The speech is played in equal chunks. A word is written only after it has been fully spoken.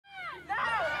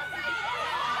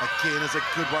Again is a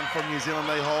good one from New Zealand.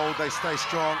 They hold, they stay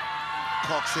strong.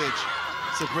 Cox edge.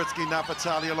 Sabritsky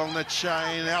Napatali along the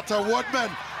chain. Out to Woodman.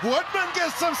 Woodman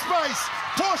gets some space.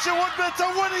 Portia Woodman to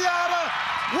Winiata.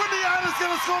 Winiata's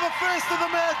going to score the first of the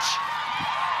match.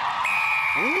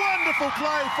 Wonderful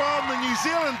play from the New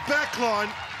Zealand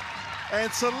backline. And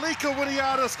Salika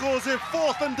Winiata scores her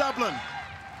fourth in Dublin.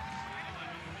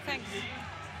 Thanks.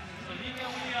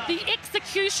 The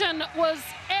execution was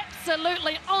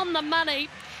absolutely on the money.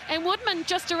 And Woodman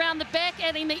just around the back,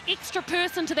 adding the extra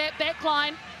person to that back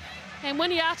line. And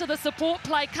Winiata, the support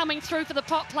play coming through for the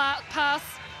pop pass.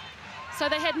 So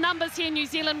they had numbers here in New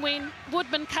Zealand when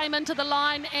Woodman came into the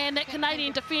line, and that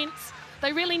Canadian defence,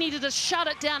 they really needed to shut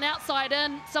it down outside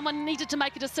in. Someone needed to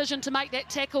make a decision to make that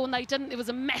tackle, and they didn't. There was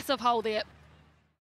a massive hole there.